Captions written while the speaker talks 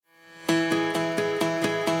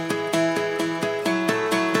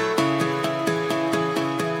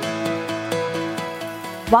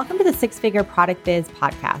Welcome to the Six Figure Product Biz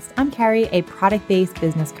podcast. I'm Carrie, a product-based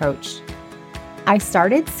business coach. I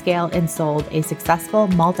started, scaled, and sold a successful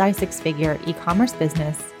multi-six-figure e-commerce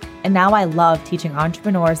business, and now I love teaching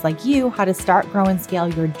entrepreneurs like you how to start, grow, and scale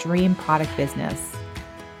your dream product business.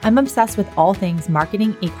 I'm obsessed with all things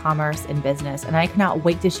marketing, e-commerce, and business, and I cannot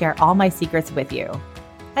wait to share all my secrets with you.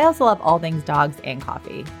 I also love all things dogs and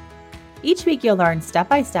coffee. Each week, you'll learn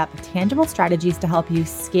step-by-step tangible strategies to help you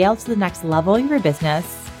scale to the next level of your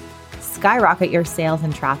business, skyrocket your sales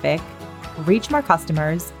and traffic, reach more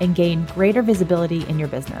customers, and gain greater visibility in your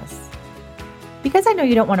business. Because I know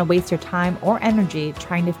you don't want to waste your time or energy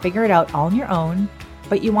trying to figure it out all on your own,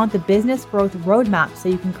 but you want the business growth roadmap so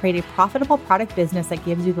you can create a profitable product business that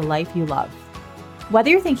gives you the life you love.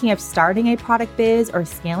 Whether you're thinking of starting a product biz or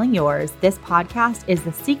scaling yours, this podcast is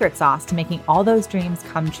the secret sauce to making all those dreams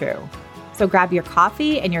come true. So grab your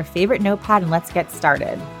coffee and your favorite notepad and let's get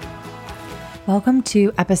started. Welcome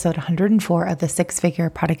to episode 104 of the Six Figure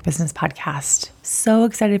Product Business Podcast. So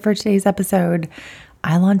excited for today's episode.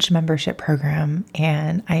 I launched a membership program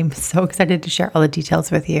and I'm so excited to share all the details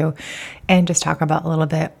with you and just talk about a little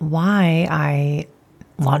bit why I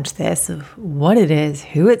launched this, what it is,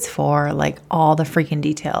 who it's for, like all the freaking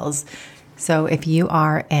details. So if you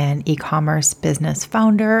are an e-commerce business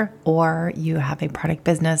founder or you have a product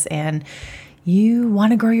business and you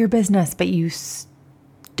want to grow your business, but you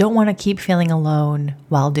don't want to keep feeling alone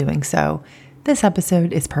while doing so, this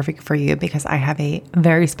episode is perfect for you because I have a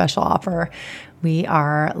very special offer. We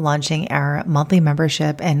are launching our monthly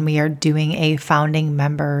membership and we are doing a founding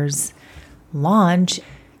members launch.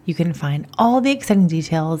 You can find all the exciting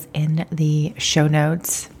details in the show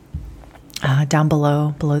notes down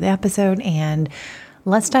below the episode, and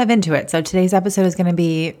let's dive into it. So today's episode is going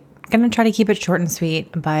to try to keep it short and sweet,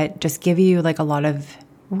 but just give you like a lot of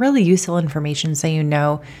really useful information so you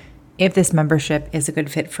know if this membership is a good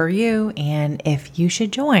fit for you and if you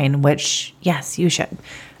should join, which yes, you should.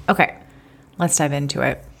 Okay, let's dive into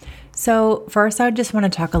it. So first, I just want to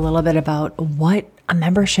talk a little bit about what a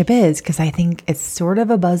membership is, because I think it's sort of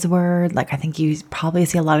a buzzword. Like I think you probably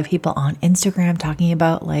see a lot of people on Instagram talking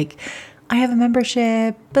about like, I have a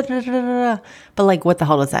membership, but like, what the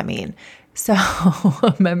hell does that mean? So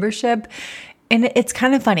a membership, and it's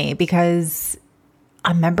kind of funny because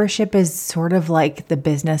a membership is sort of like the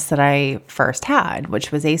business that I first had,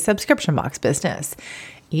 which was a subscription box business.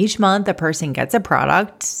 Each month, a person gets a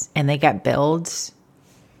product and they get billed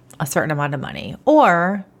a certain amount of money,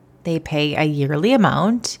 or they pay a yearly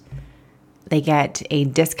amount, they get a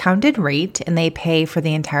discounted rate, and they pay for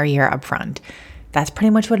the entire year upfront. That's pretty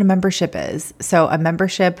much what a membership is. So a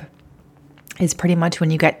membership is pretty much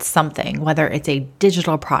when you get something, whether it's a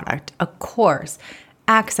digital product, a course,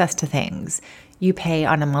 access to things. You pay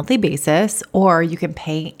on a monthly basis, or you can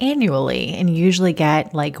pay annually and you usually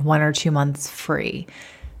get like 1 or 2 months free.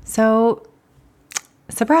 So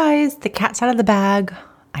surprise, the cat's out of the bag.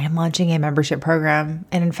 I am launching a membership program.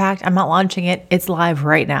 And in fact, I'm not launching it. It's live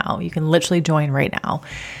right now. You can literally join right now.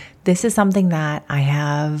 This is something that I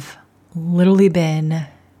have literally been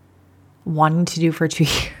wanting to do for 2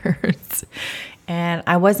 years. And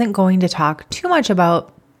I wasn't going to talk too much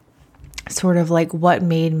about sort of like what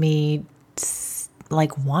made me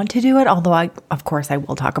like want to do it. Although of course I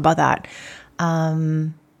will talk about that.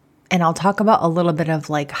 And I'll talk about a little bit of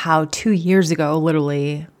like how 2 years ago,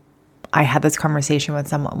 literally, I had this conversation with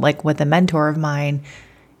someone, like with a mentor of mine,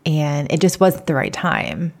 and it just wasn't the right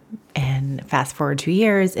time. And fast forward 2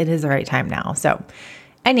 years, it is the right time now. So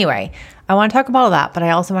anyway, I want to talk about all that, but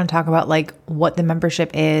I also want to talk about like what the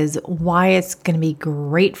membership is, why it's going to be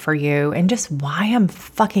great for you, and just why I'm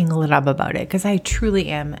fucking lit up about it, because I truly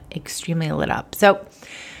am extremely lit up. So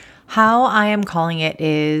how I am calling it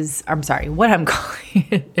is, what I'm calling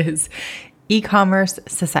it is E-commerce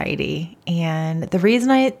Society. And the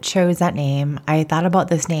reason I chose that name, I thought about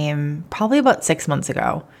this name probably about 6 months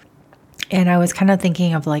ago. And I was kind of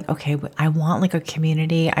thinking of like, okay, I want like a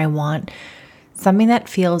community. I want something that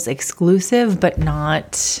feels exclusive, but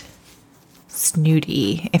not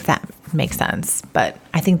snooty, if that makes sense. But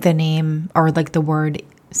I think the name or like the word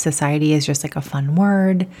society is just like a fun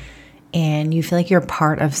word. And you feel like you're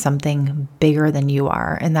part of something bigger than you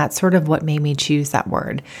are. And that's sort of what made me choose that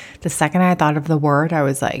word. The second I thought of the word, I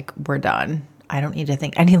was like, we're done. I don't need to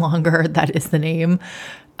think any longer. That is the name.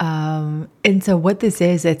 And so what this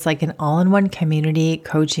is, it's like an all-in-one community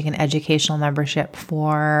coaching and educational membership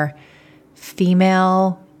for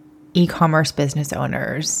female e-commerce business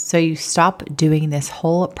owners. So you stop doing this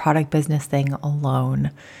whole product business thing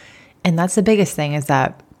alone. And that's the biggest thing, is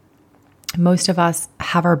that most of us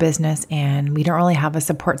have our business and we don't really have a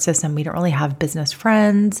support system. We don't really have business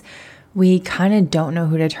friends. we kind of don't know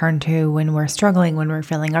who to turn to when we're struggling, when we're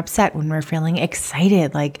feeling upset, when we're feeling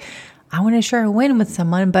excited. Like, I want to share a win with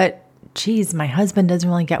someone, but geez, my husband doesn't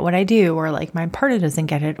really get what I do, or like my partner doesn't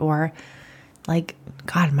get it, or like,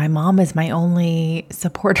 God, my mom is my only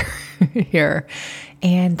supporter here.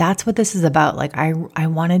 And that's what this is about. Like, I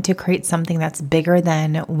wanted to create something that's bigger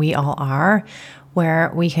than we all are,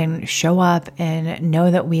 where we can show up and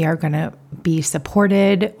know that we are going to be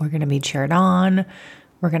supported. We're going to be cheered on.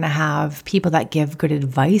 We're going to have people that give good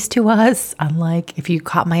advice to us. Unlike if you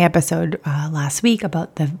caught my episode last week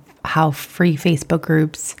about how free Facebook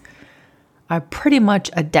groups are pretty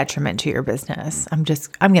much a detriment to your business. I'm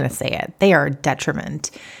going to say it. They are a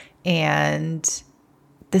detriment. And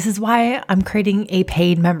this is why I'm creating a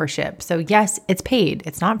paid membership. So yes, it's paid.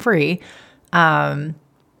 It's not free.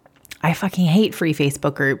 I fucking hate free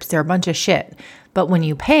Facebook groups. They're a bunch of shit. But when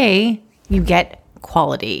you pay, you get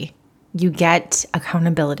quality. You get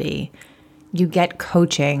accountability. You get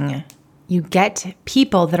coaching. You get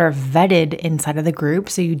people that are vetted inside of the group,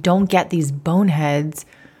 so you don't get these boneheads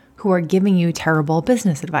who are giving you terrible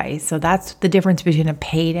business advice. So that's the difference between a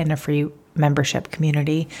paid and a free membership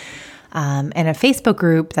community. And a Facebook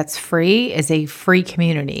group that's free is a free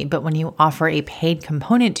community. But when you offer a paid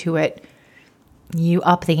component to it, you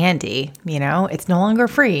up the ante, it's no longer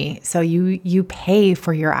free. So you pay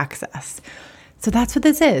for your access. So that's what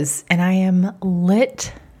this is. And I am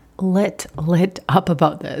lit up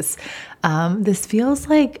about this. This feels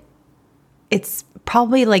like it's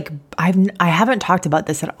probably like I haven't talked about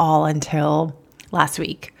this at all until last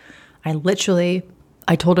week.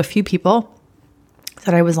 I told a few people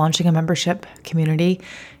that I was launching a membership community.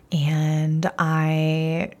 And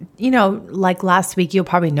like last week, you'll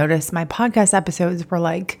probably notice my podcast episodes were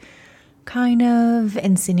like kind of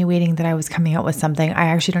insinuating that I was coming out with something. I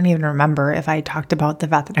actually don't even remember if I talked about the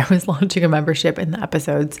fact that I was launching a membership in the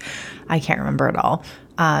episodes. I can't remember at all.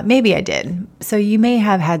 Maybe I did. So you may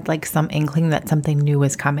have had like some inkling that something new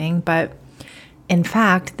was coming, but in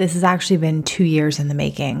fact, this has actually been 2 years in the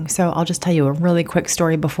making. So I'll just tell you a really quick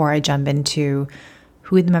story before I jump into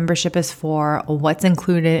who the membership is for, what's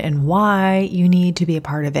included, and why you need to be a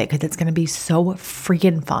part of it, because it's going to be so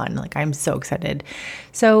freaking fun. Like, I'm so excited.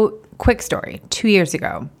 So, quick story. 2 years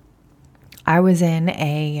ago, I was in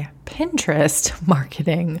a Pinterest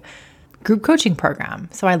marketing group coaching program.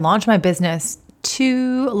 So I launched my business a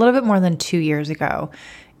little bit more than 2 years ago.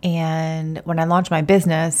 And when I launched my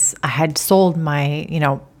business, I had sold my,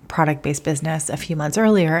 product-based business a few months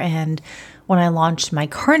earlier. And when I launched my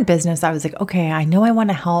current business, I was like, okay, I know I want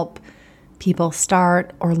to help people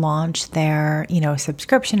start or launch their,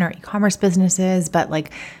 subscription or e-commerce businesses, but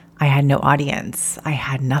like I had no audience. I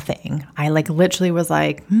had nothing. I literally was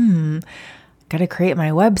like, got to create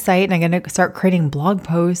my website and I'm going to start creating blog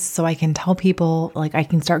posts so I can tell people, I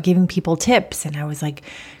can start giving people tips. And I was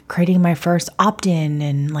creating my first opt-in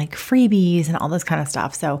and freebies and all this kind of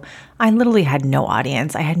stuff. So I literally had no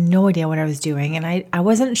audience. I had no idea what I was doing. And I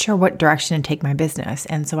wasn't sure what direction to take my business.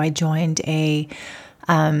 And so I joined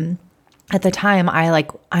at the time,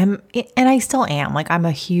 and I still am, I'm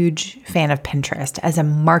a huge fan of Pinterest as a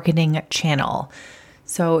marketing channel.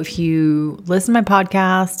 So if you listen to my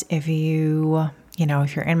podcast, if you're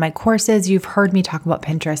in my courses, you've heard me talk about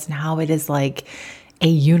Pinterest and how it is like a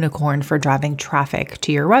unicorn for driving traffic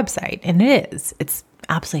to your website. And it's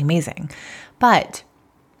absolutely amazing. But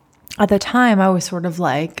at the time I was sort of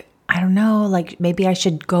I don't know, maybe I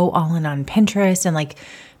should go all in on Pinterest and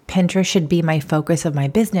Pinterest should be my focus of my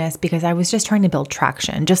business, because I was just trying to build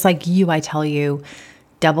traction. Just like you, I tell you,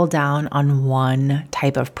 double down on one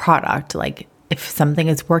type of product. If something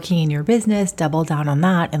is working in your business, double down on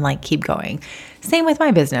that and keep going. Same with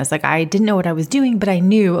my business. I didn't know what I was doing, but I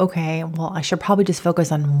knew, okay, well, I should probably just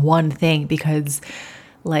focus on one thing, because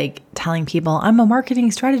telling people I'm a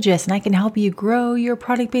marketing strategist and I can help you grow your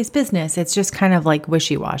product-based business, it's just kind of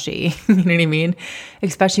wishy-washy. You know what I mean?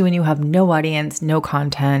 Especially when you have no audience, no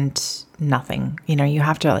content, nothing. You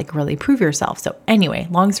have to really prove yourself. So anyway,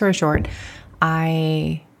 long story short,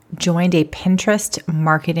 I joined a Pinterest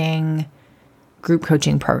marketing group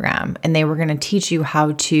coaching program, and they were going to teach you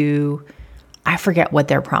how to, I forget what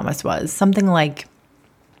their promise was, something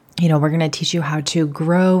we're going to teach you how to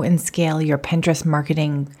grow and scale your Pinterest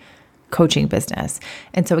marketing coaching business.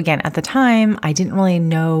 And so again, at the time, I didn't really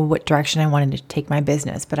know what direction I wanted to take my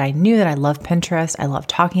business, but I knew that I love Pinterest. I love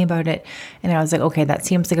talking about it. And I was like, okay, that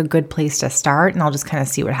seems like a good place to start, and I'll just kind of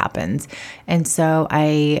see what happens. And so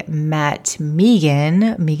I met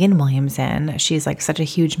Megan Williamson. She's such a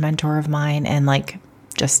huge mentor of mine, and I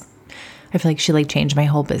feel like she changed my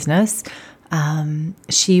whole business.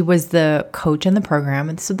 She was the coach in the program.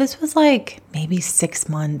 And so this was maybe 6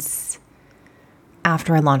 months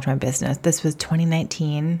after I launched my business. This was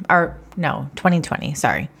 2020,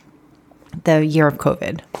 sorry. The year of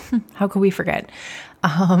COVID. How could we forget?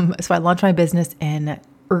 So I launched my business in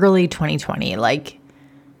early 2020, like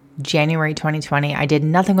January 2020. I did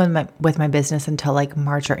nothing with my business until like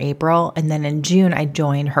March or April. And then in June, I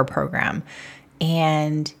joined her program.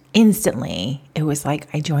 And instantly it was like,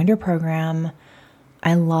 I joined her program.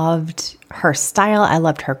 I loved her style. I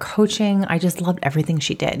loved her coaching. I just loved everything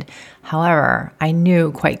she did. However, I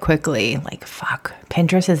knew quite quickly, like, fuck,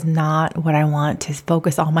 Pinterest is not what I want to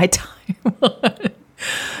focus all my time on.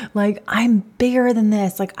 Like, I'm bigger than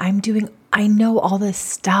this. Like, I know all this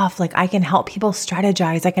stuff. Like, I can help people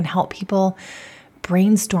strategize. I can help people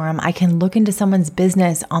brainstorm. I can look into someone's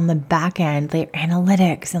business on the back end, their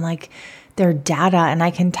analytics and like their data, and I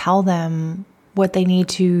can tell them what they need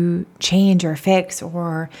to change or fix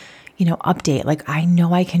or, update. Like, I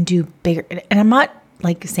know I can do bigger. And I'm not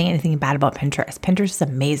like saying anything bad about Pinterest. Pinterest is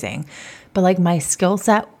amazing. But like my skill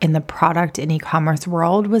set in the product and e-commerce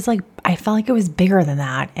world was like, I felt like it was bigger than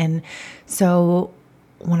that. And so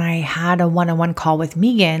when I had a one-on-one call with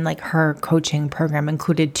Megan, like her coaching program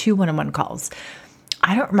included 2 one-on-one calls.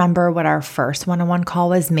 I don't remember what our first one-on-one call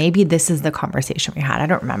was. Maybe this is the conversation we had. I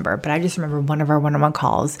don't remember, but I just remember one of our one-on-one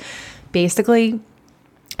calls. Basically,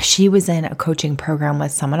 she was in a coaching program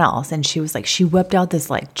with someone else, and she was like, she whipped out this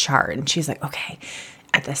like chart, and she's like, okay,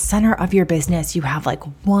 at the center of your business, you have like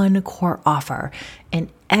one core offer, and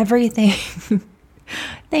everything.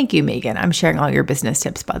 Thank you, Megan. I'm sharing all your business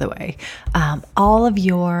tips, by the way. All of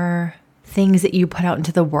your things that you put out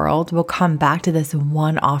into the world will come back to this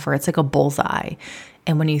one offer. It's like a bullseye.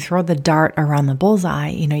 And when you throw the dart around the bullseye,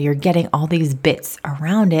 you're getting all these bits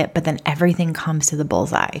around it, but then everything comes to the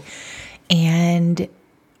bullseye. And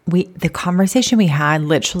the conversation we had,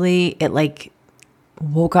 literally, it like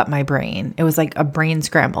woke up my brain. It was like a brain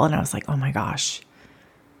scramble. And I was like, oh my gosh.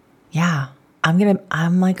 Yeah, I'm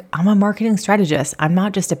a marketing strategist. I'm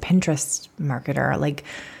not just a Pinterest marketer. Like,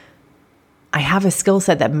 I have a skill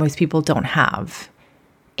set that most people don't have.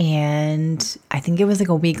 And I think it was like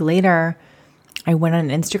a week later, I went on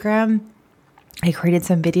Instagram, I created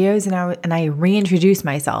some videos, and I reintroduced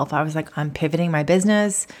myself. I was like, I'm pivoting my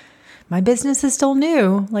business. My business is still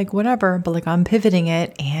new, like whatever, but like I'm pivoting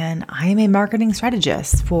it, and I am a marketing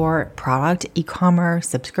strategist for product, e-commerce,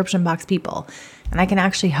 subscription box people. And I can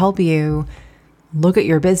actually help you look at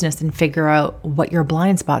your business and figure out what your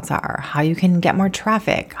blind spots are, how you can get more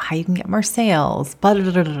traffic, how you can get more sales, blah,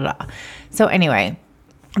 blah, blah, blah, blah. So anyway,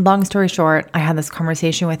 long story short, I had this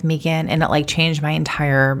conversation with Megan, and it like changed my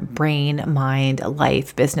entire brain, mind,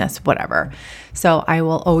 life, business, whatever. So I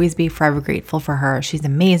will always be forever grateful for her. She's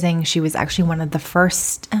amazing. She was actually one of the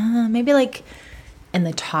first, maybe like in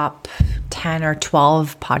the top 10 or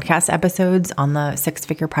 12 podcast episodes on the Six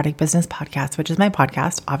Figure Product Business podcast, which is my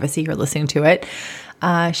podcast. Obviously, you're listening to it.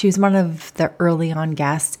 She was one of the early on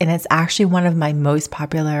guests, and it's actually one of my most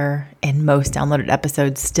popular and most downloaded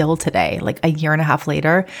episodes still today. Like a year and a half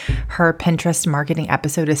later, her Pinterest marketing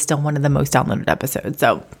episode is still one of the most downloaded episodes.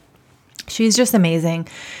 So she's just amazing.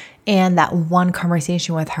 And that one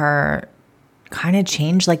conversation with her kind of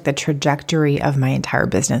changed like the trajectory of my entire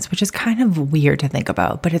business, which is kind of weird to think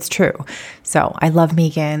about, but it's true. So I love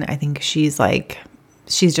Megan. I think she's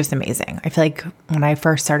just amazing. I feel like when I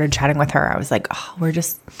first started chatting with her, I was like, oh,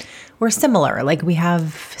 we're similar. Like we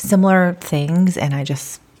have similar things, and I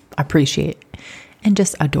just appreciate and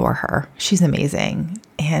just adore her. She's amazing.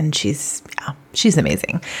 And she's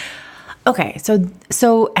amazing. Okay.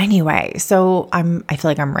 So anyway, I feel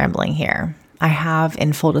like I'm rambling here. I have,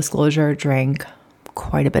 in full disclosure, drank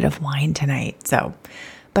quite a bit of wine tonight.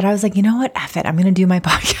 But I was like, you know what? F it. I'm going to do my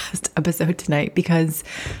podcast episode tonight because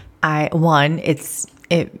it's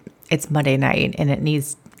Monday night, and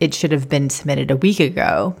it should have been submitted a week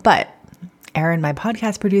ago. But Erin, my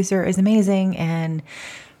podcast producer, is amazing. And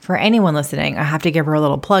for anyone listening, I have to give her a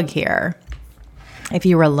little plug here. If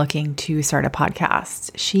you were looking to start a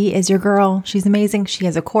podcast, she is your girl. She's amazing. She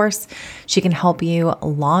has a course. She can help you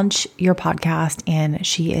launch your podcast, and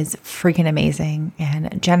she is freaking amazing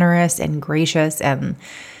and generous and gracious, and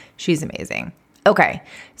she's amazing. Okay,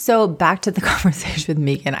 so back to the conversation with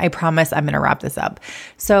Megan. I promise I'm going to wrap this up.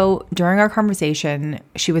 So during our conversation,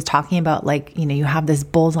 she was talking about like, you have this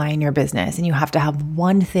bullseye in your business, and you have to have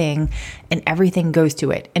one thing and everything goes to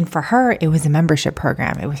it. And for her, it was a membership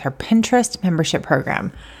program. It was her Pinterest membership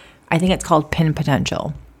program. I think it's called Pin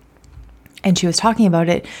Potential. And she was talking about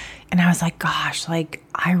it, and I was like, gosh, like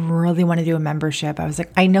I really want to do a membership. I was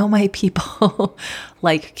like, I know my people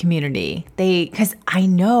like community. Because I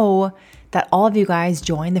know that all of you guys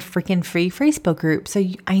join the freaking free Facebook group. So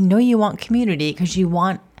I know you want community because you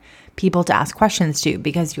want people to ask questions to,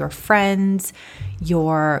 because your friends,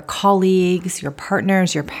 your colleagues, your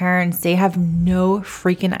partners, your parents, they have no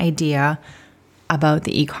freaking idea about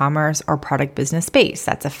the e-commerce or product business space.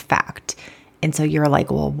 That's a fact. And so you're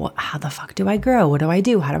like, well, how the fuck do I grow? What do I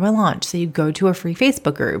do? How do I launch? So you go to a free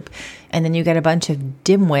Facebook group and then you get a bunch of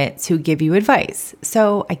dimwits who give you advice.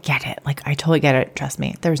 So I get it. Like, I totally get it. Trust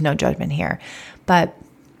me, there's no judgment here. But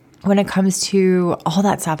when it comes to all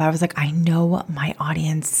that stuff, I was like, I know my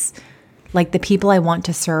audience, like the people I want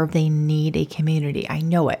to serve, they need a community. I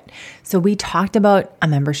know it. So we talked about a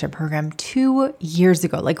membership program 2 years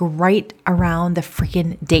ago, like right around the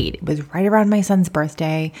freaking date. It was right around my son's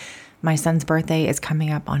birthday. My son's birthday is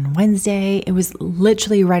coming up on Wednesday. It was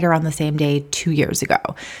literally right around the same day 2 years ago.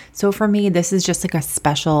 So for me, this is just like a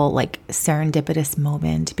special, like serendipitous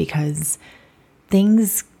moment, because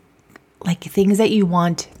things that you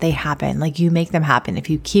want, they happen. Like, you make them happen if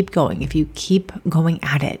you keep going, if you keep going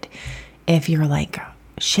at it. If you're like,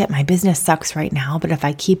 shit, my business sucks right now, but if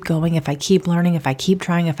I keep going, if I keep learning, if I keep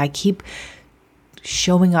trying, if I keep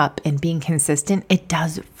showing up and being consistent, it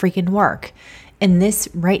does freaking work. And this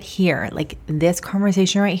right here, like this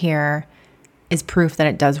conversation right here, is proof that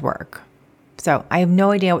it does work. So I have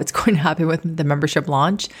no idea what's going to happen with the membership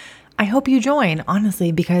launch. I hope you join,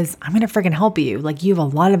 honestly, because I'm going to freaking help you. Like, you have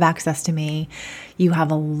a lot of access to me. You have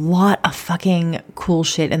a lot of fucking cool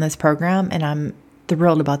shit in this program, and I'm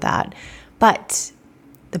thrilled about that. But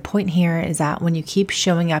the point here is that when you keep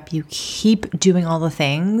showing up, you keep doing all the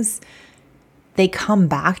things, they come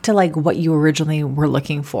back to like what you originally were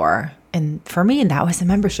looking for. And for me, that was a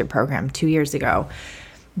membership program 2 years ago.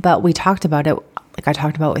 But we talked about it, like I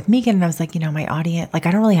talked about with Megan, and I was like, my audience, like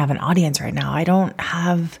I don't really have an audience right now. I don't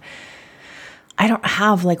have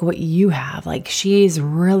like what you have. Like, she's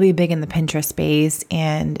really big in the Pinterest space,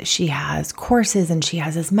 and she has courses, and she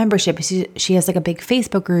has this membership. She has like a big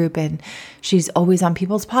Facebook group, and she's always on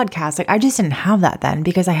people's podcasts. Like, I just didn't have that then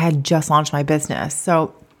because I had just launched my business.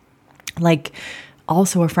 So like,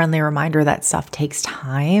 also a friendly reminder that stuff takes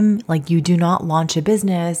time. Like, you do not launch a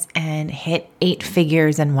business and hit 8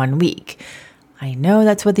 figures in 1 week. I know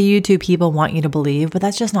that's what the YouTube people want you to believe, but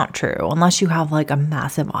that's just not true unless you have like a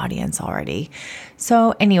massive audience already.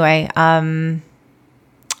 So anyway, I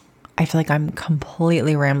feel like I'm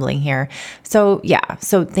completely rambling here. So yeah,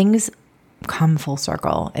 so things come full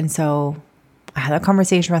circle. And so I had a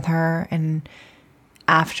conversation with her, and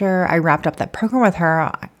after I wrapped up that program with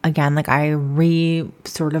her, again, like I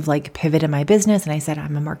sort of like pivoted my business, and I said,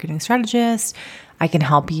 I'm a marketing strategist. I can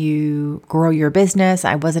help you grow your business.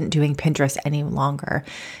 I wasn't doing Pinterest any longer.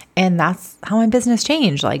 And that's how my business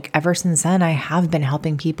changed. Like, ever since then, I have been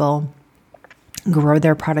helping people grow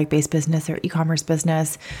their product-based business, their e-commerce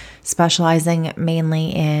business, specializing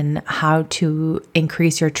mainly in how to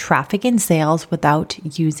increase your traffic and sales without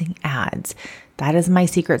using ads. That is my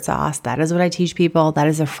secret sauce. That is what I teach people. That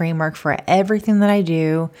is a framework for everything that I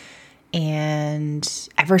do. And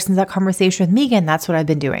ever since that conversation with Megan, that's what I've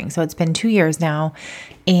been doing. So it's been 2 years now.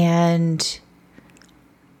 And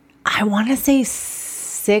I want to say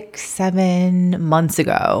 6-7 months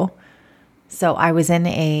ago. So I was in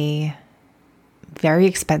a very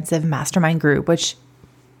expensive mastermind group, which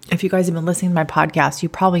if you guys have been listening to my podcast, you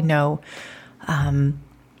probably know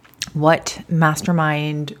what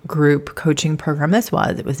mastermind group coaching program this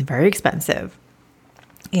was. It was very expensive.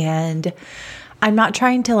 And I'm not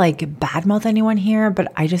trying to like badmouth anyone here,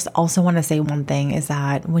 but I just also want to say one thing is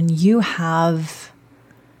that when you have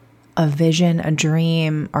a vision, a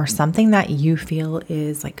dream, or something that you feel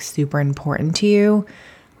is like super important to you,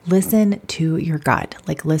 listen to your gut,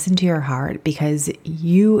 like listen to your heart, because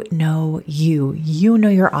you know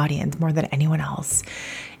your audience more than anyone else.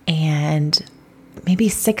 And maybe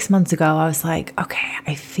 6 months ago, I was like, okay,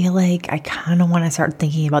 I feel like I kind of want to start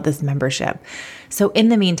thinking about this membership. So in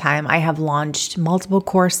the meantime, I have launched multiple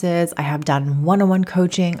courses. I have done one-on-one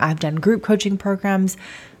coaching. I've done group coaching programs.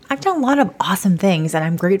 I've done a lot of awesome things, and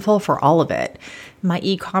I'm grateful for all of it. My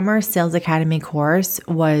e-commerce sales academy course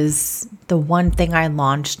was the one thing I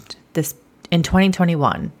launched this in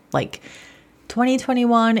 2021, like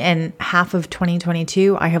 2021 and half of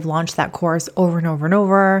 2022, I have launched that course over and over and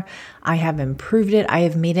over. I have improved it. I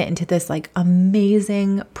have made it into this like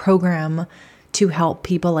amazing program to help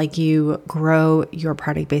people like you grow your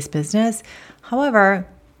product-based business. However,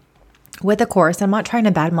 with the course, I'm not trying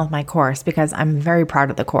to badmouth my course because I'm very proud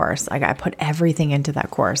of the course. Like, I put everything into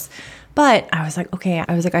that course. But I was like, okay,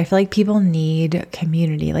 I feel like people need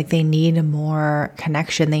community. Like, they need more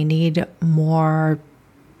connection. They need more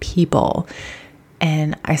people.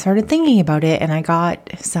 And I started thinking about it, and I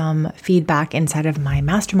got some feedback inside of my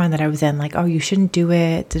mastermind that I was in, like, oh, you shouldn't do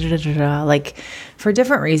it, like for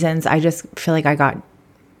different reasons. I just feel like I got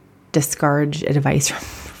discouraged advice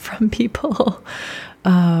from people.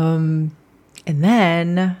 And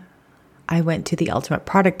then I went to the Ultimate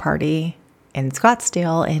Product Party in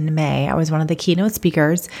Scottsdale in May. I was one of the keynote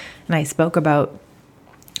speakers, and I spoke about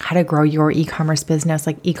how to grow your e-commerce business,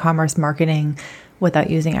 like e-commerce marketing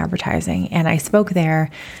without using advertising. And I spoke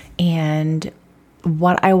there, and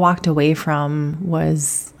what I walked away from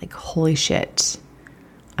was like, holy shit,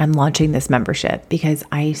 I'm launching this membership, because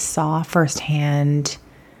I saw firsthand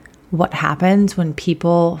what happens when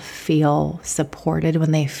people feel supported,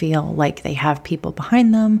 when they feel like they have people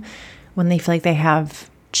behind them, when they feel like they have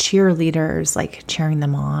cheerleaders like cheering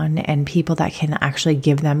them on, and people that can actually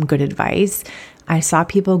give them good advice. I saw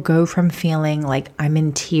people go from feeling like I'm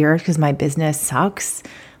in tears because my business sucks,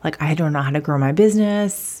 like I don't know how to grow my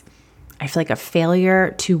business, I feel like a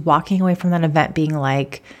failure, to walking away from that event being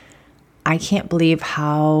like, I can't believe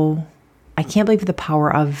the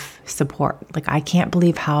power of support. Like, I can't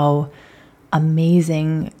believe how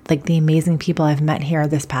amazing, like the amazing people I've met here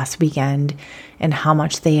this past weekend, and how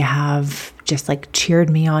much they have just like cheered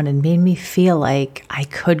me on and made me feel like I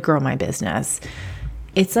could grow my business.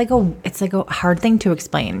 It's like a hard thing to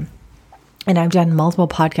explain. And I've done multiple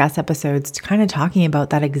podcast episodes kind of talking about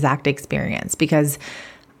that exact experience, because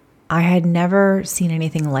I had never seen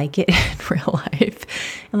anything like it in real life.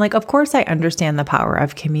 And like, of course, I understand the power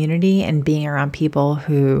of community and being around people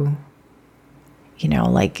who, you know,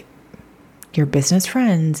 like your business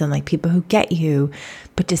friends and like people who get you,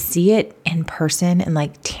 but to see it in person and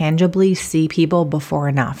like tangibly see people before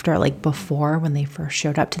and after, like before, when they first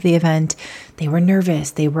showed up to the event, they were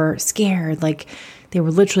nervous, they were scared, like they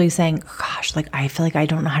were literally saying, gosh, like I feel like I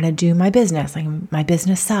don't know how to do my business, like my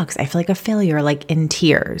business sucks, I feel like a failure, like in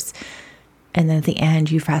tears. And then at the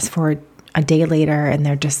end, you fast forward a day later, and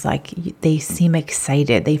they're just like, they seem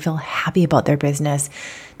excited, they feel happy about their business,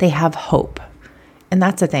 they have hope. And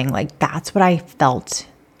that's the thing, like that's what I felt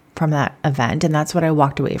from that event, and that's what I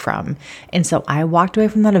walked away from. And so I walked away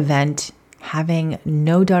from that event having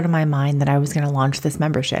no doubt in my mind that I was going to launch this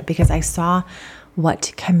membership, because I saw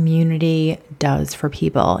what community does for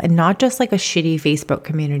people, and not just like a shitty Facebook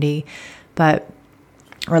community,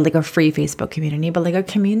 or like a free Facebook community, but like a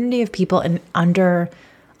community of people under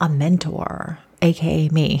a mentor, aka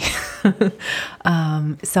me,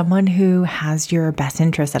 someone who has your best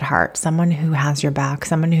interest at heart, someone who has your back,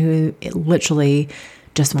 someone who literally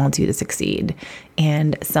just wants you to succeed,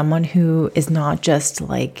 and someone who is not just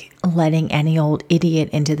like letting any old idiot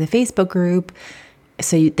into the Facebook group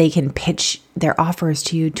so they can pitch their offers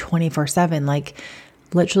to you 24/7. Like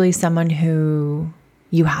literally someone who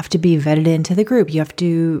you have to be vetted into the group, you have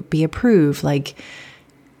to be approved. Like,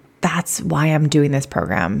 that's why I'm doing this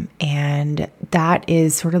program. And that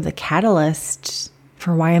is sort of the catalyst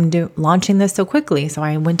for why I'm launching this so quickly. So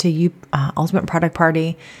I went to Ultimate Product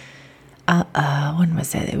Party. When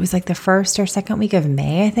was it? It was like the first or second week of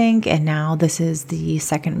May, I think. And now this is the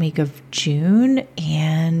second week of June.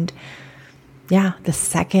 And yeah,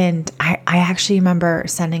 I actually remember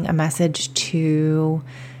sending a message to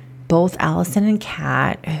both Allison and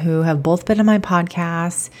Kat, who have both been on my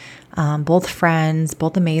podcast, both friends,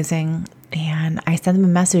 both amazing. And I sent them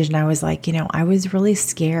a message, and I was like, I was really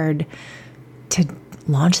scared to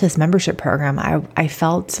launch this membership program. I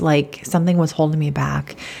felt like something was holding me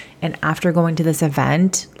back. And after going to this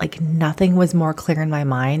event, like nothing was more clear in my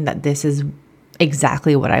mind that this is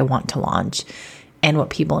exactly what I want to launch and what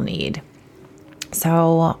people need.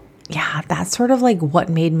 So yeah, that's sort of like what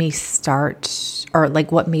made me start, or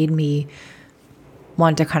like what made me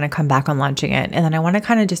want to kind of come back on launching it. And then I want to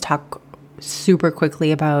kind of just talk super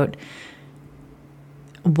quickly about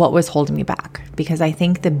what was holding me back, because I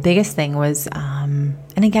think the biggest thing was, and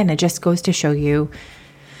again, it just goes to show you,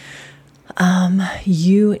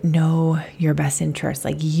 you know your best interest,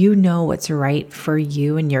 like you know what's right for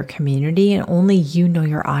you and your community, and only you know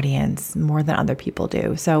your audience more than other people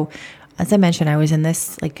do. So as I mentioned, I was in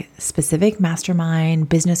this like specific mastermind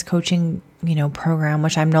business coaching, program,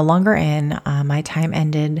 which I'm no longer in. My time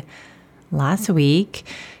ended last week,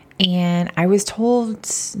 and I was told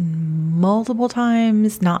multiple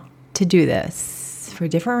times not to do this for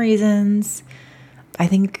different reasons. I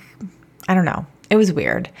don't know. It was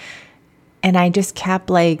weird. And I just kept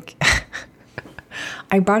like,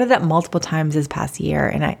 I brought it up multiple times this past year,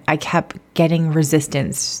 and I kept getting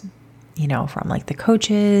resistance, from like the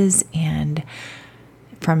coaches and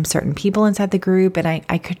from certain people inside the group. And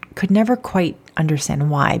I could never quite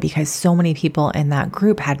understand why, because so many people in that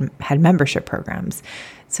group had membership programs.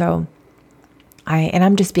 So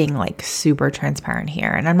I'm just being like super transparent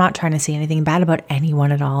here, and I'm not trying to say anything bad about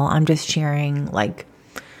anyone at all. I'm just sharing, like,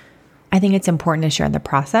 I think it's important to share the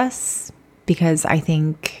process because I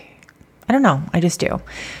don't know, I just do.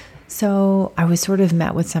 So I was sort of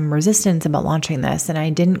met with some resistance about launching this, and I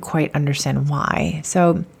didn't quite understand why.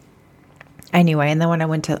 So anyway, and then when I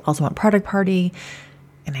went to Ultimate Product Party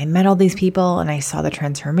and I met all these people and I saw the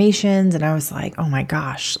transformations, and I was like, oh my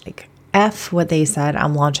gosh, like F what they said,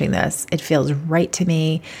 I'm launching this. It feels right to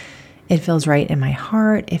me. It feels right in my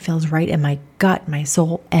heart. It feels right in my gut, my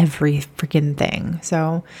soul, every freaking thing.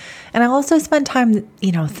 So, and I also spent time,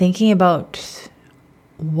 thinking about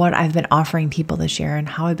what I've been offering people this year and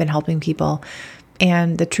how I've been helping people.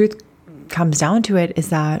 And the truth comes down to it is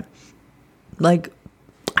that, like,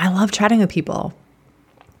 I love chatting with people.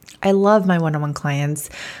 I love my one-on-one clients.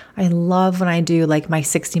 I love when I do like my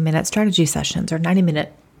 60-minute strategy sessions or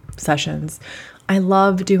 90-minute sessions. I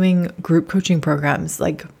love doing group coaching programs.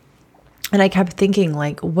 And I kept thinking,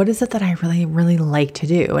 like, what is it that I really, really like to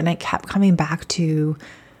do? And I kept coming back to,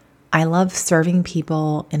 I love serving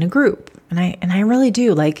people in a group. And I really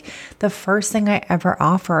do. Like, the first thing I ever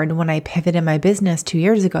offered when I pivoted my business 2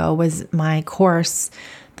 years ago was my course,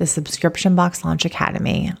 the Subscription Box Launch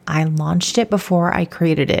Academy. I launched it before I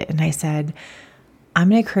created it. And I said, I'm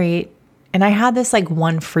going to create, and I had this like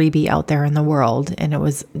one freebie out there in the world. And it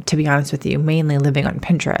was, to be honest with you, mainly living on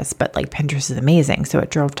Pinterest, but like Pinterest is amazing. So it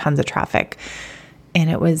drove tons of traffic. And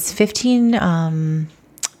it was 15,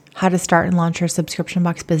 how to start and launch your subscription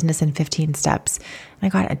box business in 15 steps. And I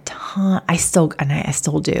got a ton, I still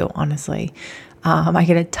do, honestly. I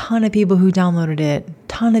get a ton of people who downloaded it,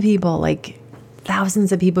 ton of people, like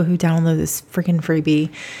thousands of people who download this freaking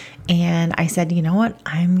freebie. And I said, you know what?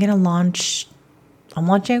 I'm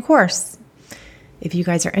launching a course. If you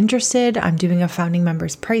guys are interested, I'm doing a founding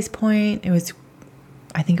member's price point.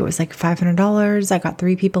 I think it was like $500. I got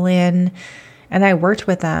 3 people in, and I worked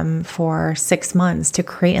with them for 6 months to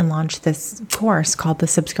create and launch this course called the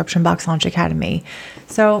Subscription Box Launch Academy.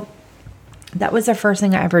 So that was the first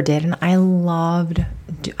thing I ever did. And I love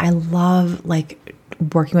like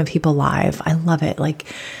working with people live. I love it. Like,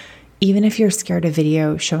 even if you're scared of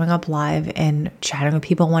video, showing up live and chatting with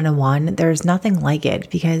people one-on-one, there's nothing like it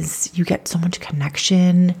because you get so much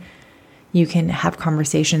connection. You can have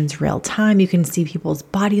conversations real time. You can see people's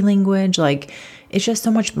body language. Like, it's just so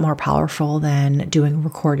much more powerful than doing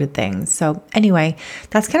recorded things. So anyway,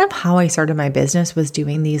 that's kind of how I started my business, was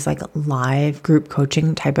doing these like live group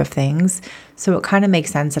coaching type of things. So it kind of makes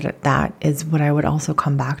sense that is what I would also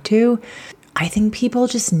come back to. I think people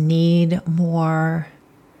just need more.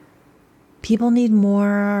 People need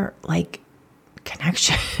more like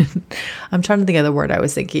connection. I'm trying to think of the word I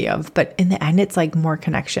was thinking of, but in the end, it's like more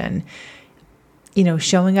connection.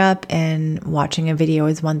 Showing up and watching a video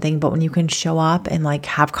is one thing, but when you can show up and like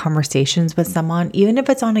have conversations with someone, even if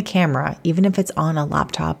it's on a camera, even if it's on a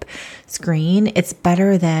laptop screen, it's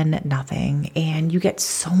better than nothing. And you get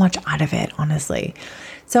so much out of it, honestly.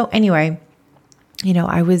 So anyway,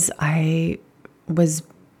 I was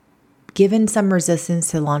given some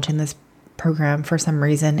resistance to launching this program for some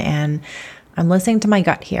reason, and I'm listening to my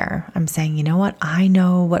gut here. I'm saying, you know what? I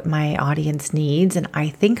know what my audience needs, and I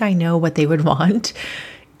think I know what they would want.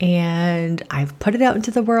 And I've put it out into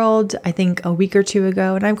the world, I think a week or 2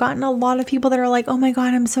 ago, and I've gotten a lot of people that are like, oh my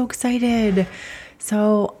God, I'm so excited.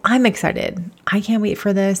 So I'm excited. I can't wait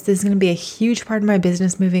for this. This is going to be a huge part of my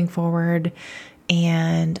business moving forward.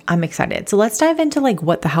 And I'm excited. So let's dive into like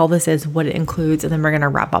what the hell this is, what it includes, and then we're going to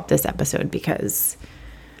wrap up this episode because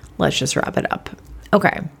let's just wrap it up.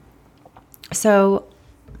 Okay. So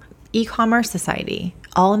E-commerce Society,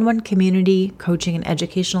 all-in-one community, coaching, and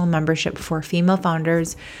educational membership for female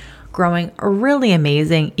founders growing really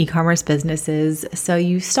amazing e-commerce businesses. So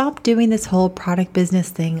you stop doing this whole product business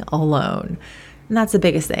thing alone. And that's the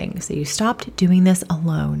biggest thing. So you stopped doing this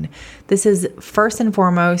alone. This is first and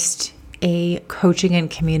foremost a coaching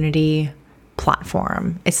and community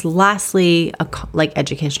platform. It's lastly like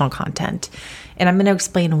educational content. And I'm going to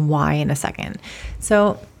explain why in a second.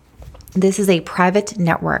 So this is a private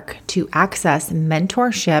network to access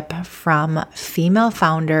mentorship from female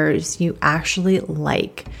founders you actually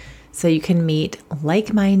like. So you can meet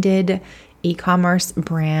like-minded e-commerce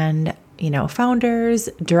brand, founders,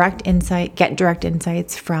 get direct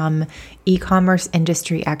insights from e-commerce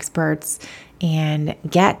industry experts, and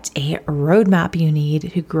get a roadmap you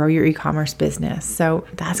need to grow your e-commerce business. So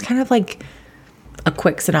that's kind of like a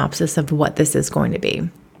quick synopsis of what this is going to be.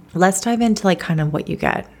 Let's dive into like kind of what you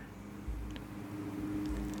get.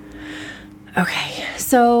 Okay,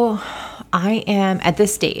 so I am at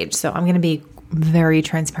this stage, so I'm going to be very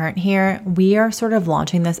transparent here. We are sort of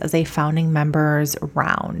launching this as a founding members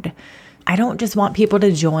round. I don't just want people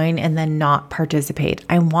to join and then not participate.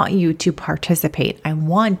 I want you to participate. I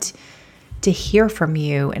want to hear from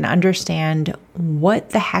you and understand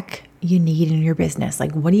what the heck you need in your business.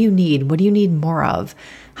 Like, what do you need? What do you need more of?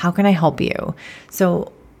 How can I help you?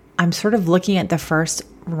 So I'm sort of looking at the first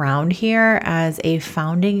round here as a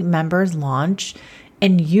founding members launch,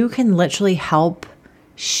 and you can literally help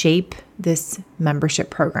shape this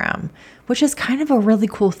membership program, which is kind of a really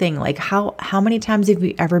cool thing. Like how many times have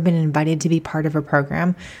you ever been invited to be part of a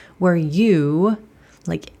program where you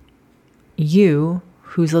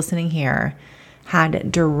who's listening here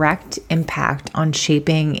had direct impact on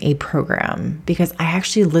shaping a program? Because I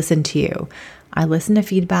actually listened to you. I listen to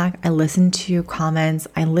feedback. I listen to comments.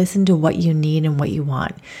 I listen to what you need and what you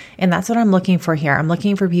want. And that's what I'm looking for here. I'm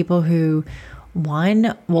looking for people who,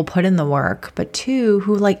 one, will put in the work, but two,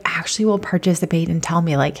 who actually will participate and tell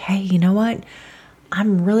me hey, you know what?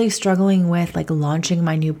 I'm really struggling with launching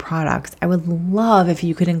my new products. I would love if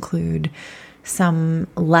you could include some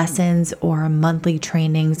lessons or monthly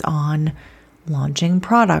trainings on launching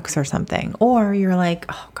products or something. Or you're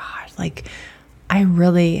oh God, I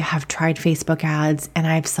really have tried Facebook ads and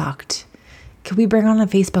I've sucked. Could we bring on a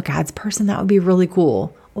Facebook ads person? That would be really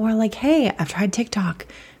cool. Or hey, I've tried TikTok.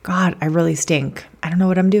 God, I really stink. I don't know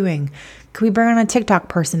what I'm doing. Could we bring on a TikTok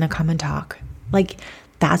person to come and talk?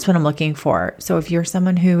 That's what I'm looking for. So if you're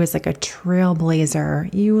someone who is a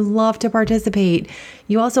trailblazer, you love to participate,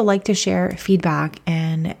 you also like to share feedback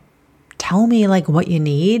and tell me what you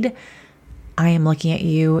need, I am looking at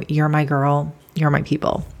you. You're my girl. You're my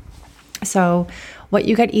people. So what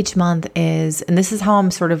you get each month is, and this is how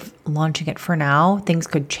I'm sort of launching it for now. Things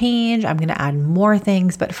could change. I'm going to add more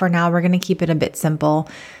things, but for now we're going to keep it a bit simple,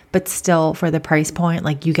 but still for the price point,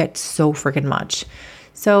 you get so freaking much.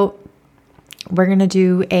 So we're going to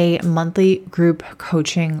do a monthly group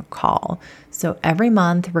coaching call. So every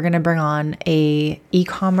month we're going to bring on a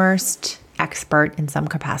e-commerce expert in some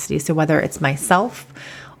capacity. So whether it's myself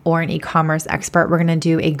or an e-commerce expert, we're going to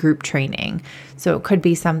do a group training. So it could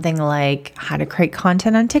be something like how to create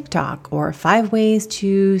content on TikTok, or 5 ways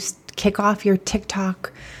to kick off your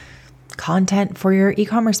TikTok content for your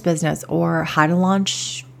e-commerce business, or how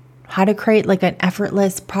to create an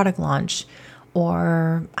effortless product launch,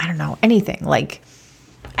 or I don't know, anything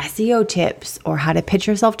SEO tips, or how to pitch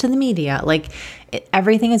yourself to the media.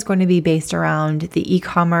 Everything is going to be based around the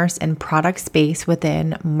e-commerce and product space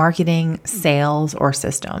within marketing, sales, or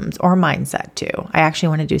systems, or mindset too. I actually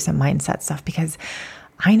want to do some mindset stuff because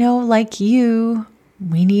I know you,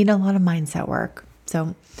 we need a lot of mindset work.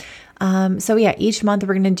 So yeah, each month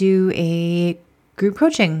we're going to do a group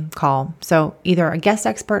coaching call. So either a guest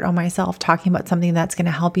expert or myself talking about something that's going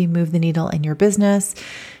to help you move the needle in your business.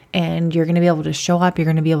 And you're going to be able to show up. You're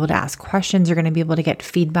going to be able to ask questions. You're going to be able to get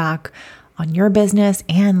feedback on your business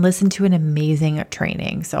and listen to an amazing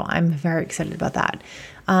training. So I'm very excited about that.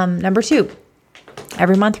 Number 2,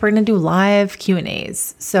 every month we're going to do live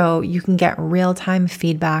Q&As. So you can get real-time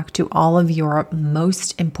feedback to all of your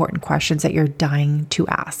most important questions that you're dying to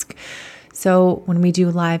ask. So when we do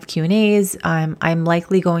live Q&As, I'm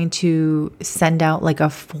likely going to send out a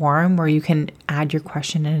form where you can add your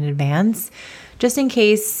question in advance. Just in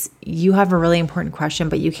case you have a really important question,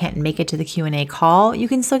 but you can't make it to the Q&A call, you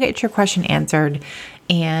can still get your question answered.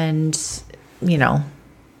 And, and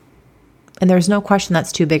there's no question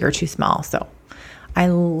that's too big or too small. So I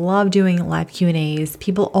love doing live Q&As.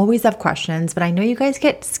 People always have questions, but I know you guys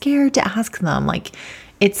get scared to ask them.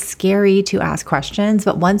 It's scary to ask questions,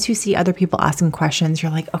 but once you see other people asking questions,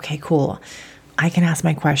 you're okay, cool. I can ask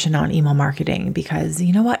my question on email marketing because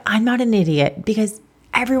you know what? I'm not an idiot, because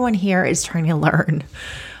everyone here is trying to learn.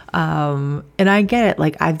 And I get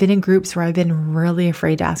it. I've been in groups where I've been really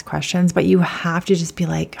afraid to ask questions, but you have to just be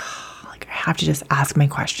I have to just ask my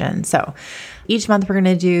question. So each month we're going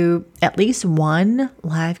to do at least one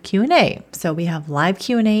live Q&A. So we have live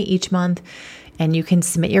Q&A each month, and you can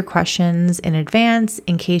submit your questions in advance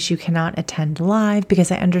in case you cannot attend live,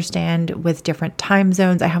 because I understand with different time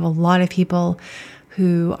zones, I have a lot of people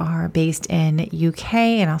who are based in UK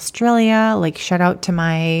and Australia. Shout out to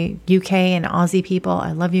my UK and Aussie people.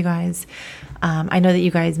 I love you guys. I know that you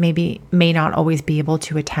guys may not always be able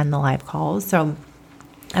to attend the live calls. So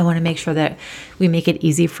I want to make sure that we make it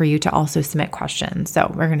easy for you to also submit questions. So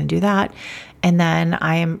we're going to do that. And then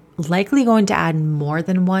I am likely going to add more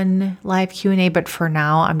than one live Q&A, but for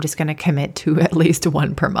now, I'm just going to commit to at least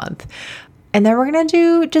one per month. And then we're going to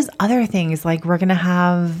do just other things. We're going to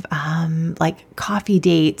have coffee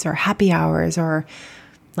dates or happy hours or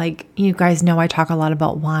Like, you guys know I talk a lot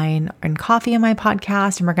about wine and coffee in my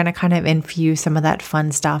podcast, and we're going to kind of infuse some of that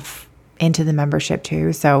fun stuff into the membership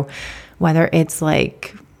too. So whether it's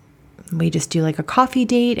like we just do like a coffee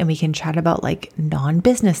date and we can chat about like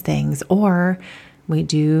non-business things, or we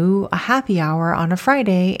do a happy hour on a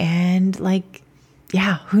Friday and like,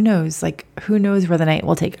 yeah, who knows? Like, who knows where the night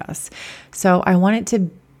will take us. So I want it to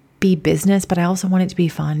be business, but I also want it to be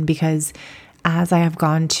fun, because as I have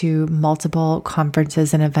gone to multiple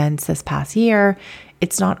conferences and events this past year,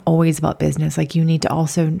 it's not always about business. Like, you need to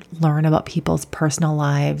also learn about people's personal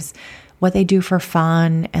lives, what they do for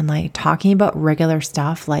fun, and like talking about regular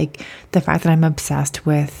stuff, like the fact that I'm obsessed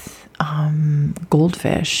with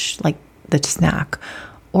goldfish, like the snack,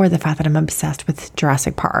 or the fact that I'm obsessed with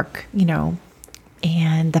Jurassic Park,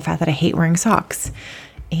 and the fact that I hate wearing socks,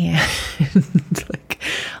 and like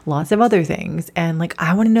lots of other things. And like,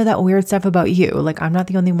 I want to know that weird stuff about you. Like, I'm not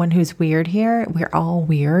the only one who's weird here. We're all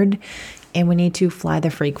weird, and we need to fly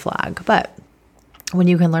the freak flag. But when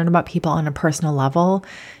you can learn about people on a personal level,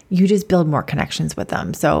 you just build more connections with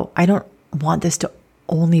them. So I don't want this to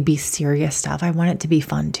only be serious stuff. I want it to be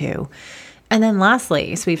fun too. And then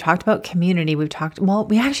lastly, so we've talked about community. We actually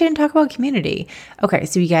didn't talk about community. Okay,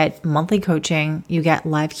 so you get monthly coaching, you get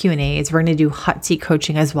live Q&As. We're going to do hot seat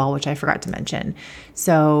coaching as well, which I forgot to mention.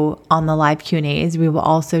 So on the live Q&As, we will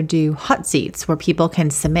also do hot seats where people can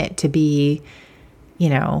submit to be,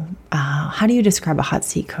 how do you describe a hot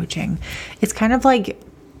seat coaching? It's kind of like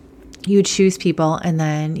you choose people and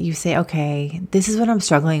then you say, okay, this is what I'm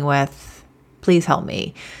struggling with. Please help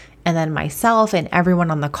me. And then myself and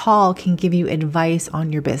everyone on the call can give you advice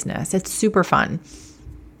on your business. It's super fun.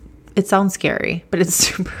 It sounds scary, but it's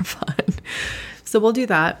super fun. So we'll do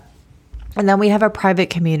that. And then we have a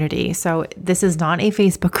private community. So this is not a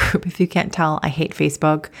Facebook group. If you can't tell, I hate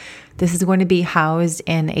Facebook. This is going to be housed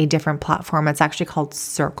in a different platform. It's actually called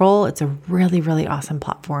Circle. It's a really, really awesome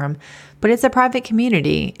platform, but it's a private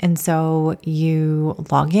community. And so you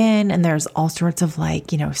log in and there's all sorts of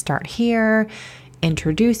like, start here,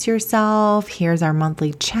 introduce yourself. Here's our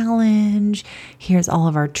monthly challenge. Here's all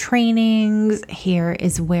of our trainings.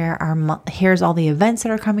 Here's all the events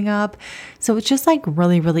that are coming up. So it's just like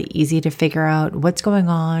really, really easy to figure out what's going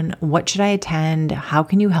on. What should I attend? How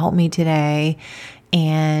can you help me today?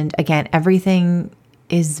 And again, everything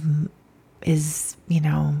is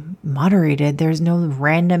moderated. There's no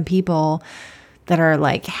random people that are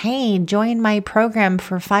like, hey, join my program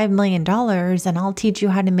for $5 million and I'll teach you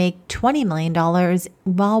how to make $20 million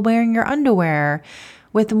while wearing your underwear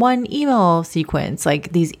with one email sequence.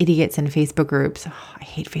 Like these idiots in Facebook groups. Oh, I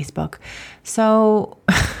hate Facebook. So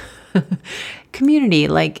community,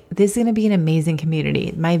 like this is going to be an amazing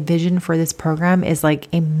community. My vision for this program is like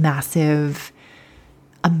a massive,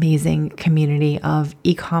 amazing community of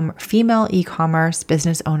female e-commerce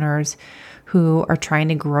business owners who are trying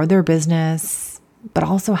to grow their business, but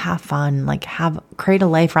also have fun, like create a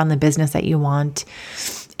life around the business that you want.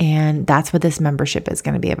 And that's what this membership is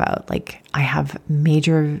going to be about. Like, I have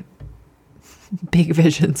major, big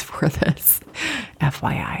visions for this,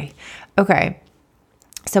 FYI. Okay.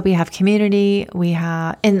 So we have community,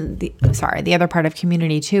 the other part of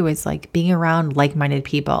community too is like being around like-minded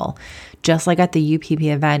people. Just like at the UPP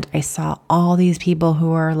event, I saw all these people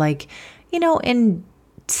who are like, in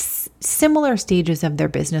similar stages of their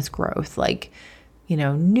business growth, like,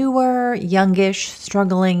 newer, youngish,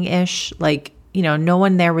 struggling-ish, like, no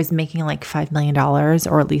one there was making like $5 million,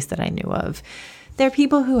 or at least that I knew of. There are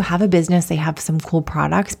people who have a business, they have some cool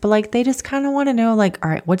products, but like, they just kind of want to know like,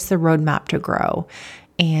 all right, what's the roadmap to grow?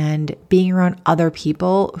 And being around other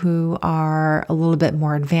people who are a little bit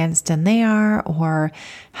more advanced than they are, or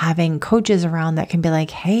having coaches around that can be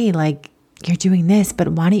like, hey, like, you're doing this, but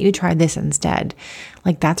why don't you try this instead?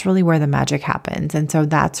 Like, that's really where the magic happens. And so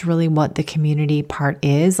that's really what the community part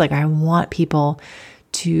is. Like, I want people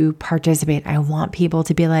to participate. I want people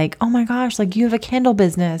to be like, oh my gosh, like you have a candle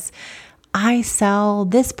business. I sell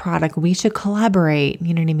this product. We should collaborate.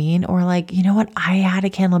 You know what I mean? Or like, you know what? I had a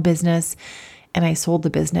candle business and I sold the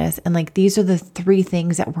business. And like, these are the 3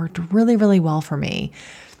 things that worked really, really well for me.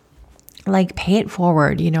 Like, pay it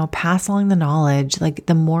forward, pass along the knowledge. Like,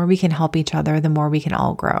 the more we can help each other, the more we can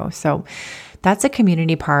all grow. So that's a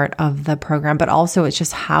community part of the program, but also it's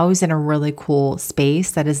just housed in a really cool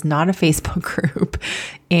space that is not a Facebook group.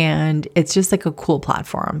 And it's just like a cool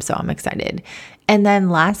platform. So I'm excited. And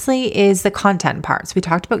then lastly is the content part. So we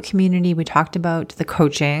talked about community. We talked about the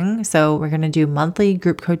coaching. So we're going to do monthly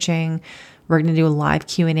group coaching. We're going to do live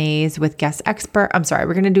Q&As with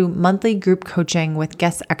we're going to do monthly group coaching with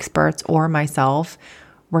guest experts or myself.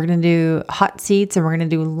 We're going to do hot seats and we're going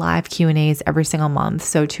to do live Q&As every single month.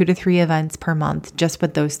 So 2 to 3 events per month, just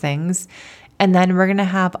with those things. And then we're going to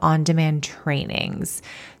have on-demand trainings.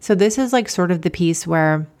 So this is like sort of the piece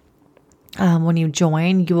where when you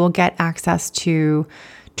join, you will get access to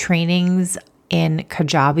trainings in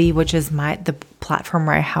Kajabi, which is the platform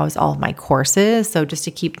where I house all of my courses. So just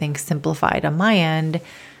to keep things simplified on my end,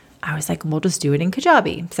 I was like, we'll just do it in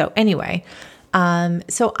Kajabi. So anyway,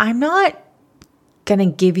 so I'm not going to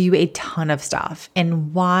give you a ton of stuff.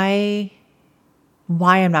 And why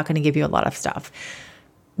I'm not going to give you a lot of stuff.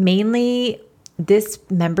 Mainly this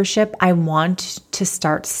membership, I want to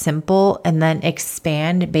start simple and then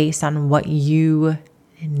expand based on what you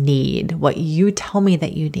need, what you tell me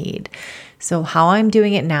that you need. So how I'm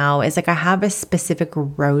doing it now is like I have a specific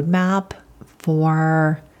roadmap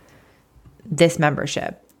for this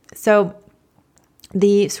membership. So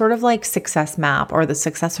the sort of like success map or the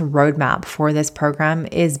success roadmap for this program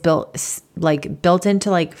is built into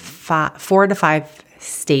like 4 to 5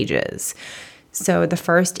 stages. So the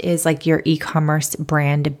first is like your e-commerce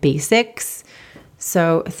brand basics.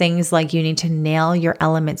 So things like you need to nail your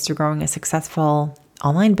elements to growing a successful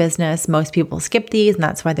online business. Most people skip these and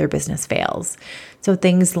that's why their business fails. So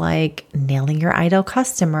things like nailing your ideal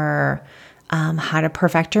customer, how to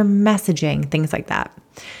perfect your messaging, things like that.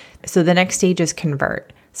 So the next stage is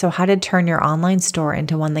convert. So how to turn your online store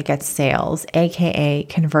into one that gets sales, aka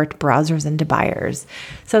convert browsers into buyers.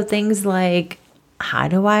 So things like, how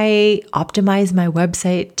do I optimize my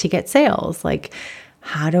website to get sales? Like,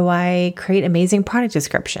 how do I create amazing product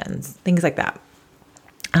descriptions? Things like that.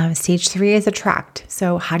 Stage 3 is attract.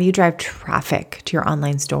 So how do you drive traffic to your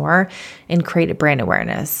online store and create a brand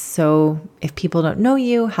awareness? So if people don't know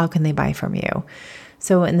you, how can they buy from you?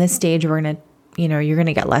 So in this stage, you're going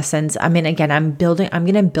to get lessons. I mean, again, I'm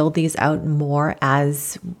going to build these out more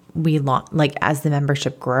as as the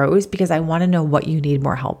membership grows, because I want to know what you need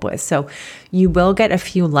more help with. So you will get a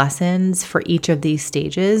few lessons for each of these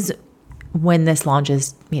stages when this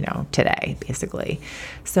launches, today, basically.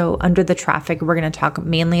 So under the traffic, we're going to talk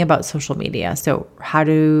mainly about social media. So how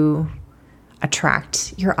to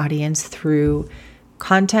attract your audience through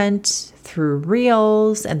content, through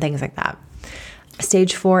reels and things like that.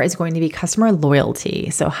 Stage 4 is going to be customer loyalty.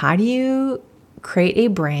 So how do you create a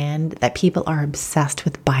brand that people are obsessed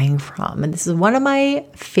with buying from? And this is one of my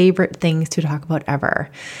favorite things to talk about ever.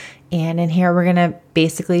 And in here, we're going to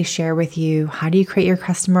basically share with you, how do you create your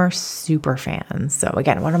customer super fans? So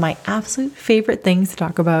again, one of my absolute favorite things to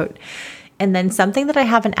talk about. And then something that I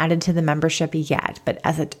haven't added to the membership yet, but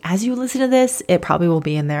as you listen to this, it probably will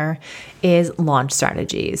be in there, is launch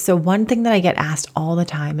strategies. So one thing that I get asked all the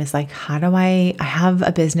time is like, I have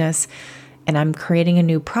a business and I'm creating a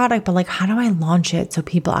new product, but like, how do I launch it so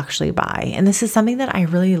people actually buy? And this is something that I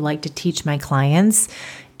really like to teach my clients.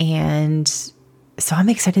 And so I'm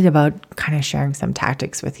excited about kind of sharing some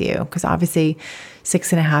tactics with you, because obviously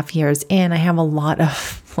 6.5 years in, I have a lot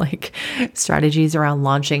of strategies around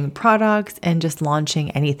launching products and just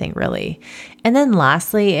launching anything really. And then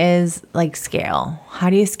lastly is scale. How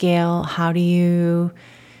do you scale? How do you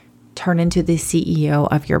turn into the CEO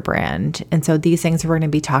of your brand? And so these things we're going to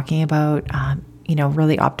be talking about,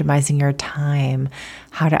 really optimizing your time,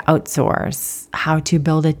 how to outsource, how to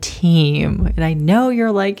build a team. And I know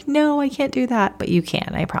you're like, no, I can't do that, but you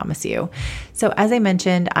can, I promise you. So as I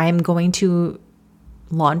mentioned, I'm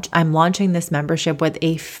launching this membership with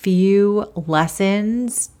a few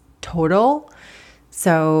lessons total.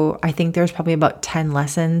 So I think there's probably about 10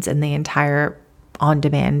 lessons in the entire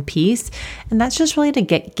on-demand piece. And that's just really to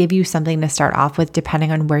give you something to start off with,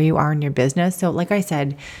 depending on where you are in your business. So like I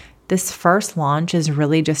said, this first launch is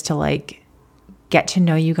really just to get to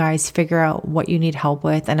know you guys, figure out what you need help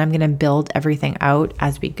with. And I'm going to build everything out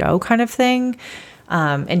as we go kind of thing.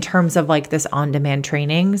 In terms of this on-demand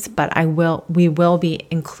trainings, but we will be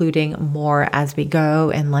including more as we go.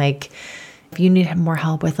 And if you need more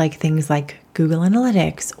help with things like Google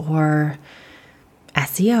Analytics or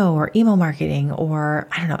SEO or email marketing, or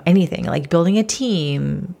I don't know, anything building a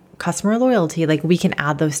team, customer loyalty, we can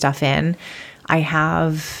add those stuff in. I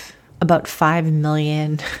have about 5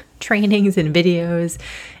 million trainings and videos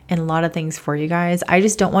and a lot of things for you guys. I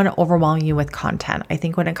just don't want to overwhelm you with content. I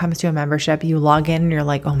think when it comes to a membership, you log in and you're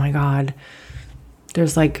like, oh my God,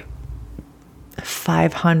 there's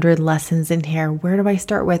 500 lessons in here. Where do I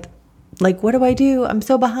start with? What do I do? I'm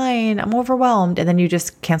so behind. I'm overwhelmed. And then you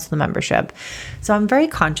just cancel the membership. So I'm very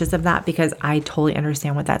conscious of that, because I totally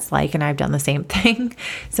understand what that's like. And I've done the same thing.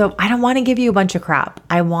 So I don't want to give you a bunch of crap.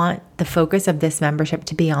 I want the focus of this membership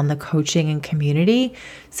to be on the coaching and community.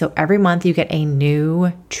 So every month you get a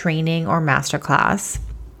new training or masterclass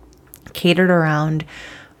catered around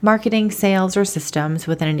marketing, sales, or systems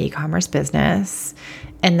within an e-commerce business.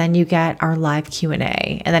 And then you get our live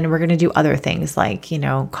Q&A. And then we're going to do other things like,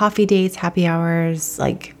 coffee dates, happy hours,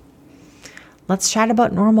 like let's chat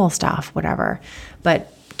about normal stuff, whatever.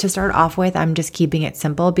 But to start off with, I'm just keeping it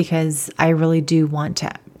simple because I really do want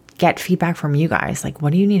to get feedback from you guys. Like,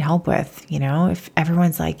 what do you need help with? If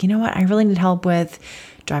everyone's like, I really need help with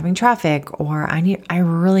driving traffic, or I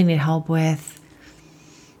really need help with,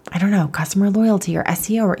 customer loyalty or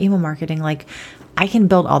SEO or email marketing. Like, I can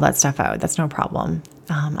build all that stuff out. That's no problem.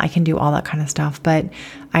 I can do all that kind of stuff, but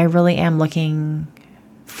I really am looking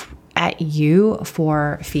at you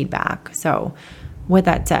for feedback. So with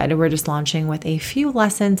that said, we're just launching with a few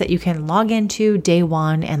lessons that you can log into day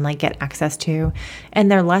one and get access to.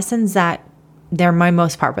 And they're lessons that they're my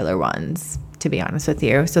most popular ones, to be honest with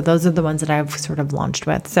you. So those are the ones that I've sort of launched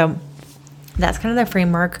with. So that's kind of the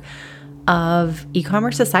framework of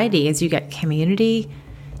e-commerce society is you get community,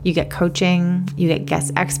 you get coaching, you get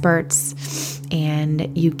guest experts,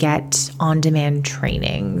 and you get on-demand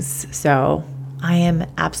trainings. So I am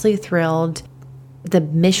absolutely thrilled. The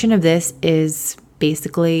mission of this is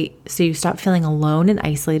basically so you stop feeling alone and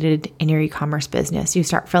isolated in your e-commerce business. You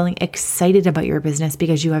start feeling excited about your business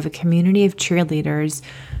because you have a community of cheerleaders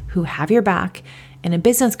who have your back and a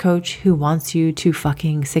business coach who wants you to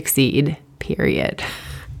fucking succeed, period.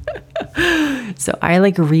 So I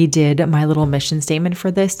redid my little mission statement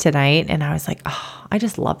for this tonight. And I was like, oh, I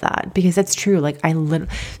just love that because it's true.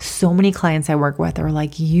 So many clients I work with are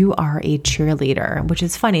like, you are a cheerleader, which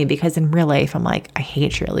is funny because in real life, I'm like, I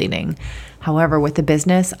hate cheerleading. However, with the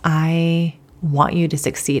business, I want you to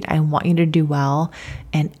succeed. I want you to do well.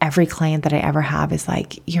 And every client that I ever have is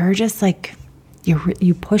like, you're just like,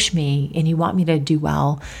 you push me and you want me to do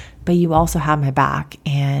well, but you also have my back.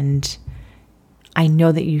 And I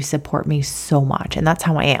know that you support me so much. And that's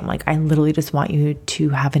how I am. I literally just want you to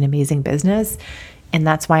have an amazing business. And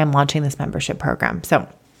that's why I'm launching this membership program. So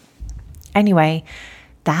anyway,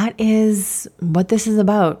 that is what this is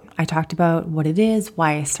about. I talked about what it is,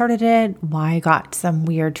 why I started it, why I got some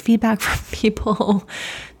weird feedback from people,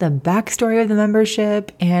 the backstory of the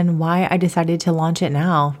membership, and why I decided to launch it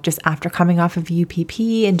now, just after coming off of UPP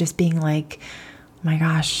and just being like, oh my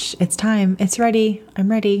gosh, it's time. It's ready.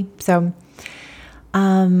 I'm ready. So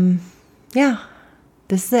yeah,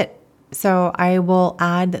 this is it. So I will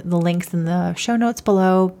add the links in the show notes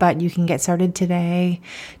below, but you can get started today,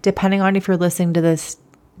 depending on if you're listening to this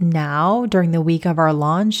now during the week of our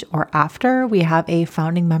launch or after. We have a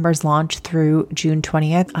founding members launch through June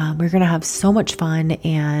 20th. We're going to have so much fun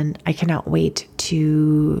and I cannot wait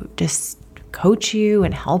to just coach you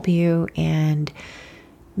and help you and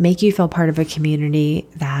make you feel part of a community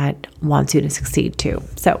that wants you to succeed too.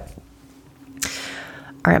 So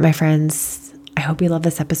all right, my friends, I hope you love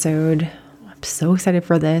this episode. I'm so excited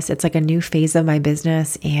for this. It's like a new phase of my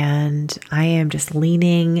business and I am just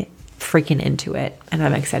leaning freaking into it and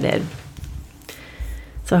I'm excited.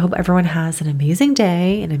 So I hope everyone has an amazing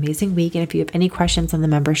day, an amazing week. And if you have any questions on the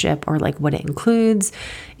membership or what it includes,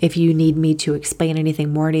 if you need me to explain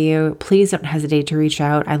anything more to you, please don't hesitate to reach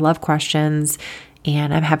out. I love questions.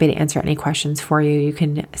 And I'm happy to answer any questions for you. You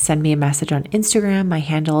can send me a message on Instagram. My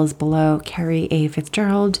handle is below, Carrie A.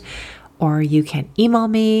 Fitzgerald, or you can email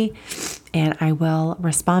me and I will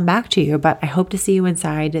respond back to you. But I hope to see you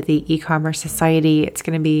inside the e-commerce society. It's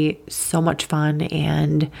going to be so much fun.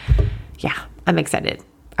 And yeah, I'm excited.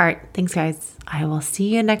 All right. Thanks, guys. I will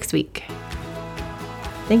see you next week.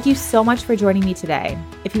 Thank you so much for joining me today.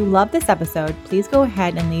 If you love this episode, please go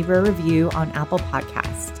ahead and leave a review on Apple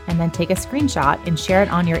Podcasts and then take a screenshot and share it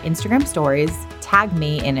on your Instagram stories. Tag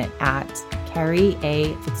me in it at Carrie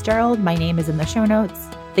A. Fitzgerald. My name is in the show notes.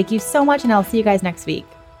 Thank you so much, and I'll see you guys next week.